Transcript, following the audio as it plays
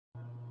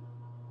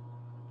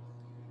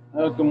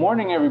Good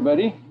morning,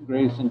 everybody.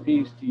 Grace and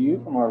peace to you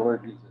from our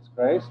Lord Jesus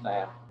Christ. I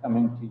am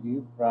coming to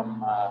you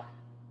from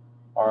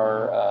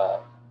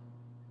our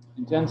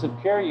intensive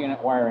care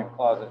unit wiring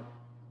closet,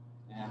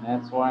 and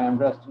that's why I'm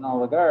dressed in all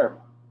the garb.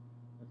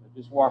 I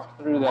just walked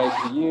through the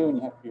ICU, and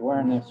you have to be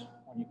wearing this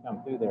when you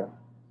come through there.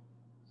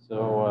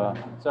 So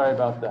sorry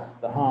about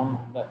the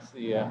hum. That's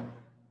the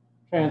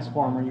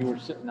transformer you were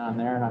sitting on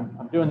there, and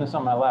I'm doing this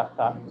on my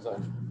laptop because I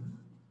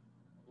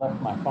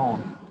left my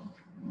phone.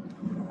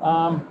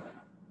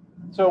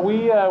 So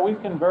we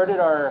converted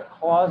our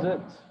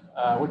closet.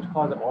 Which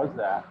closet was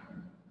that?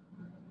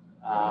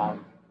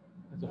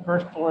 It's a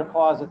first floor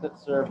closet that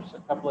serves a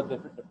couple of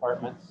different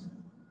departments.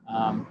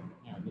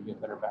 Give you a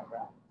better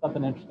background.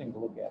 Something interesting to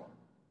look at.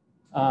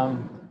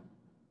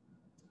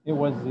 It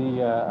was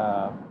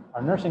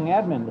our nursing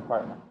admin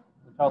department,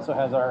 which also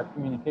has our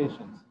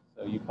communications.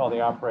 So you call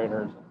the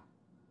operators, and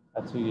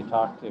that's who you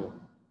talk to.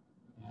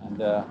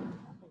 And I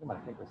think I'm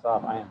going to take this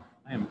off. I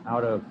am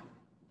out of.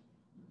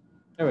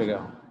 There we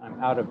go. I'm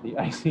out of the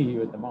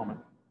ICU at the moment.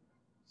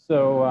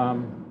 So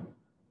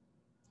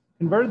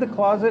converted the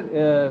closet.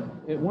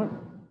 It went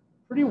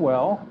pretty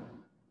well.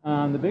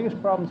 The biggest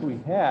problems we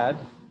had,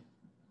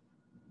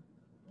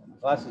 my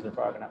glasses are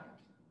fogging up.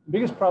 The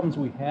biggest problems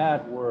we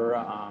had were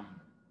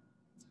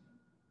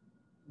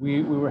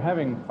we were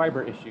having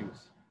fiber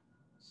issues.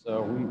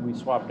 So we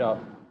swapped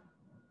out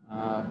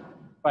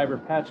fiber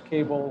patch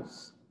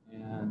cables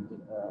and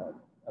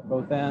at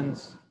both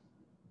ends.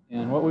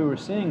 And what we were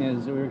seeing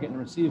is we were getting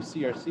received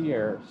CRC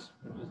errors,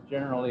 which is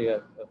generally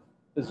a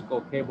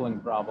physical cabling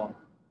problem,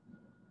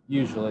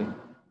 usually.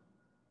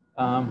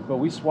 But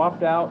we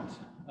swapped out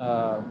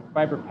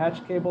fiber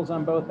patch cables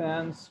on both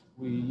ends.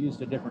 We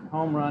used a different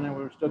home run, and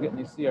we were still getting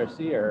these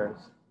CRC errors.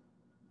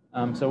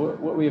 So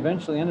what we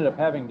eventually ended up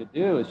having to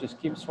do is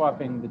just keep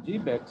swapping the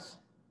GBICs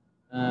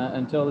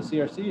until the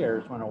CRC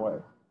errors went away.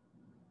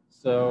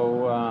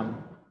 So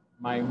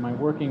my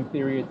working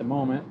theory at the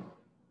moment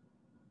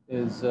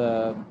is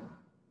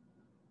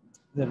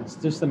that it's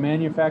just the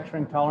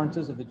manufacturing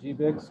tolerances of the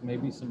GBICs,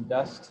 maybe some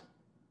dust.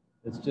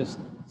 It's just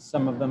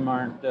some of them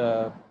aren't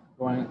the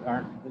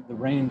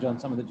range on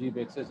some of the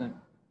GBICs isn't,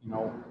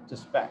 to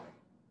spec.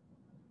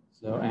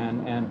 So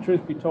and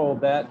truth be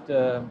told, that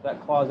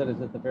closet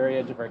is at the very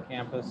edge of our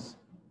campus.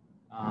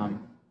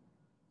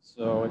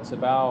 So it's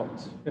about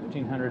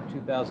 1,500,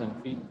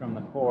 2,000 feet from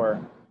the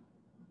core.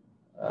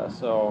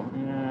 So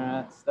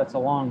that's a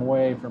long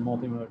way for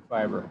multi-mode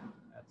fiber.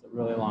 That's a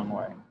really long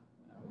way.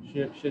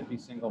 Should be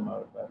single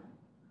mode, but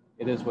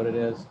it is what it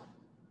is.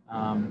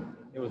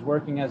 It was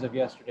working as of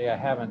yesterday. I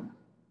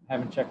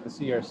haven't checked the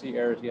CRC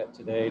errors yet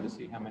today to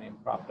see how many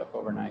have cropped up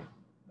overnight.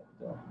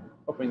 But,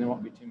 hoping there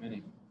won't be too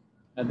many.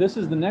 Now this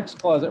is the next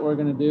closet we're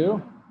going to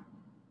do.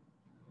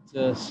 It's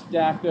a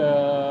stack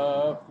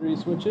of 3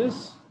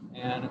 switches,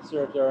 and it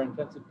serves our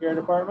intensive care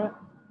department.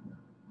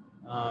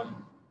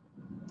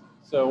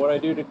 So what I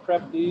do to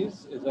prep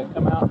these is I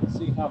come out and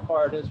see how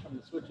far it is from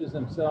the switches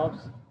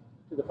themselves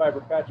to the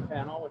fiber patch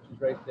panel, which is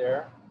right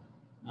there.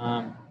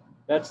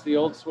 That's the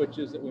old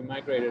switches that we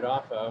migrated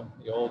off of,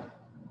 the old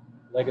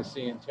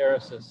Legacy and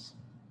Terrasis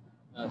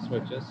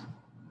switches.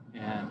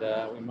 And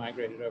we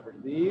migrated over to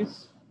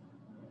these.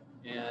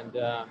 And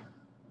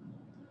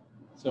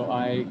so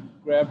I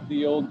grabbed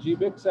the old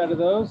GBICs out of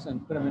those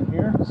and put them in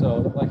here.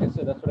 So like I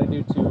said, that's what I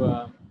do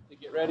to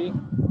get ready.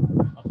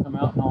 I'll come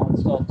out and I'll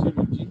install 2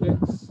 new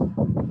GBICs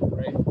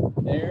right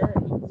there.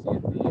 You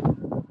can see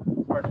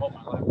it's hard to hold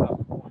my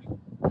laptop pointing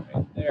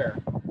right there.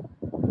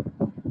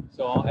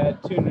 So I'll add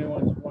 2 new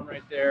ones, one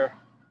right there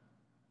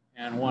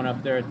and one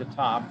up there at the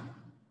top,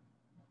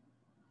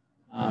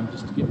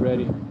 just to get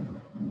ready.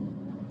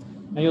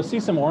 Now you'll see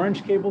some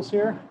orange cables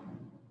here.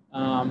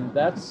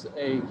 That's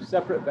a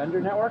separate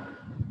vendor network,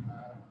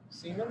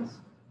 Siemens,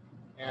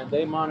 and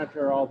they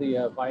monitor all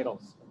the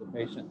vitals of the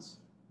patients.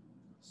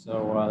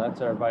 So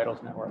that's our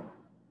vitals network.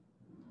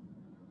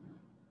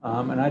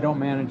 And I don't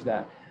manage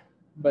that.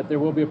 But there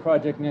will be a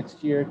project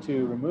next year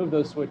to remove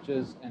those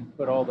switches and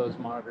put all those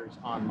monitors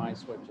on my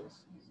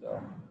switches.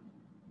 So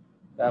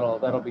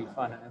that'll be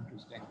fun and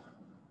interesting.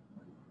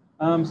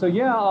 So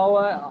yeah,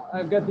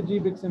 I've got the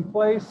GBICs in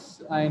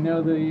place. I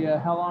know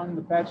how long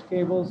the patch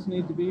cables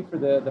need to be for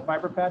the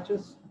fiber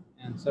patches.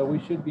 And so we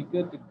should be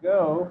good to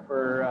go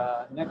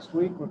for next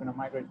week. We're going to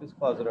migrate this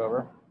closet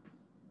over.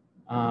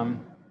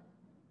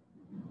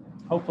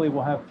 Hopefully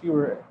we'll have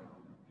fewer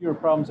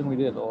problems than we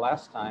did the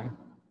last time,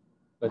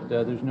 but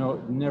there's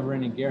never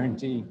any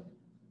guarantee.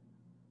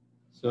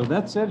 So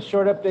that's it,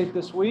 short update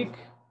this week.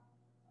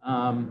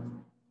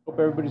 Hope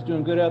everybody's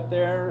doing good out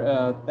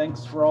there.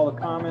 Thanks for all the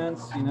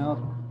comments.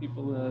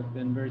 People have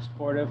been very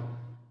supportive.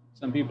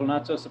 Some people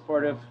not so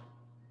supportive.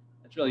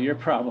 That's really your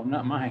problem,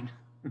 not mine.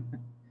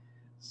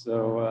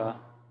 So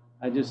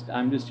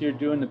I'm just here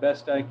doing the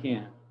best I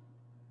can.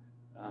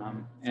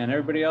 And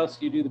everybody else,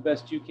 you do the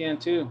best you can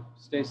too.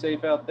 Stay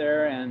safe out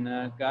there,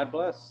 and God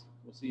bless.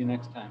 We'll see you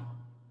next time.